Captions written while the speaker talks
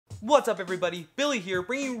What's up everybody, Billy here,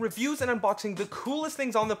 bringing you reviews and unboxing the coolest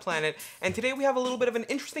things on the planet, and today we have a little bit of an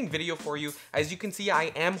interesting video for you. As you can see,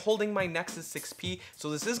 I am holding my Nexus 6P,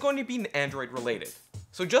 so this is going to be Android related.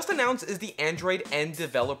 So just announced is the Android N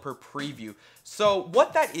developer preview. So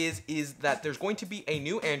what that is that there's going to be a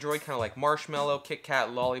new Android, kind of like Marshmallow, Kit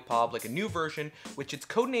Kat, Lollipop, like a new version, which its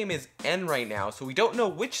codename is N right now, so we don't know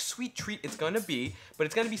which sweet treat it's going to be, but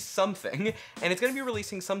it's going to be something, and it's going to be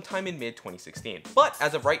releasing sometime in mid-2016. But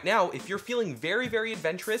as of right now, if you're feeling very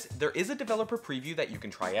adventurous, there is a developer preview that you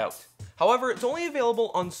can try out. However, it's only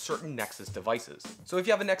available on certain Nexus devices. So if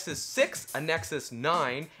you have a Nexus 6, a Nexus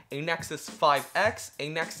 9, a Nexus 5X, a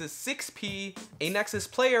Nexus 6P, a Nexus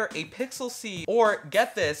Player, a Pixel C, or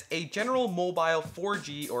get this, a general mobile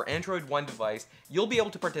 4G or Android One device, you'll be able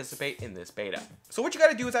to participate in this beta. So what you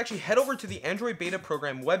gotta do is actually head over to the Android Beta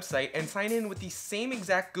Program website and sign in with the same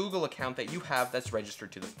exact Google account that you have that's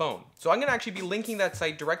registered to the phone. So I'm gonna actually be linking that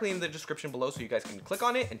site directly in the description below so you guys can click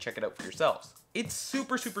on it and check it out for yourselves. It's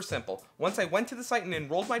super simple. Once I went to the site and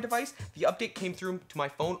enrolled my device, the update came through to my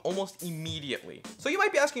phone almost immediately. So you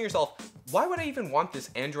might be asking yourself, why would I even want this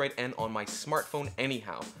Android N on my smartphone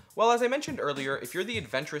anyhow? Well, as I mentioned earlier, if you're the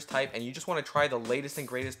adventurous type and you just want to try the latest and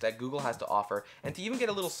greatest that Google has to offer, and to even get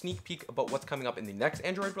a little sneak peek about what's coming up in the next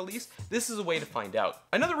Android release, this is a way to find out.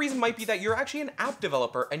 Another reason might be that you're actually an app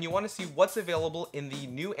developer and you want to see what's available in the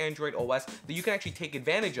new Android OS that you can actually take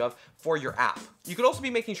advantage of for your app. You could also be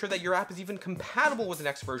making sure that your app is even compatible with the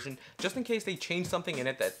next version, just in case they change something in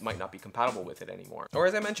it that might not be compatible with it anymore. Or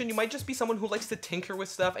as I mentioned, you might just be someone who likes to tinker with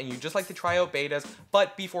stuff and you just like to try out betas,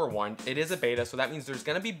 but be forewarned, it is a beta, so that means there's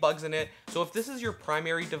gonna be bugs in it. So if this is your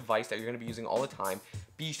primary device that you're gonna be using all the time,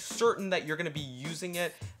 be certain that you're going to be using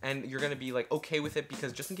it and you're going to be like okay with it,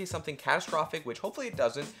 because just in case something catastrophic, which hopefully it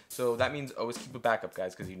doesn't, so that means always keep a backup,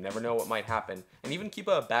 guys, because you never know what might happen, and even keep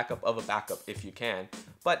a backup of a backup if you can.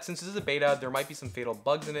 But since this is a beta, there might be some fatal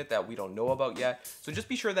bugs in it that we don't know about yet, so just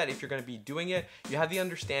be sure that if you're going to be doing it, you have the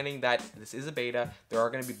understanding that this is a beta, there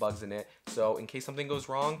are going to be bugs in it, so in case something goes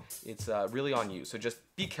wrong, it's really on you. So just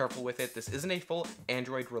be careful with it. This isn't a full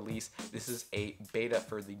Android release, this is a beta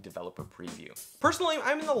for the developer preview. Personally,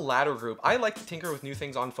 I'm in the latter group. I like to tinker with new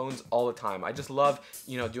things on phones all the time. I just love,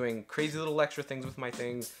 doing crazy little extra things with my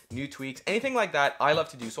things, new tweaks, anything like that I love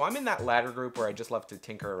to do. So I'm in that latter group where I just love to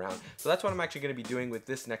tinker around. So that's what I'm actually going to be doing with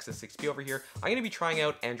this Nexus 6P over here. I'm going to be trying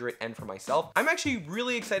out Android N for myself. I'm actually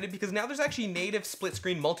really excited because now there's actually native split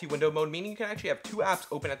screen multi-window mode, meaning you can actually have two apps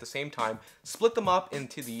open at the same time, split them up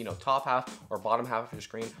into the top half or bottom half of your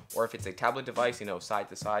screen, or if it's a tablet device, side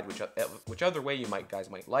to side, whichever way you guys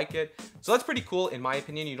might like it. So that's pretty cool in my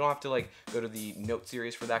opinion. You don't have to go to the Note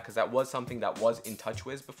series for that, because that was something that was in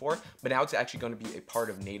TouchWiz before, but now it's actually going to be a part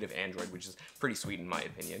of native Android, which is pretty sweet in my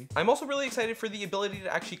opinion. I'm also really excited for the ability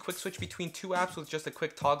to actually quick switch between two apps with just a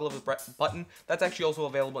quick toggle of a button. That's actually also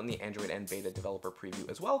available in the Android N beta developer preview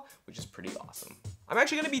as well, which is pretty awesome. I'm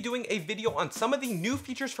actually going to be doing a video on some of the new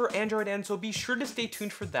features for Android N, so be sure to stay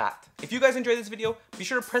tuned for that. If you guys enjoyed this video, be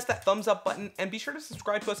sure to press that thumbs up button and be sure to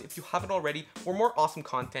subscribe to us if you haven't already for more awesome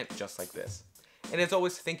content just like this. And as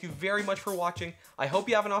always, thank you very much for watching. I hope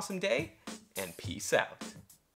you have an awesome day, and peace out.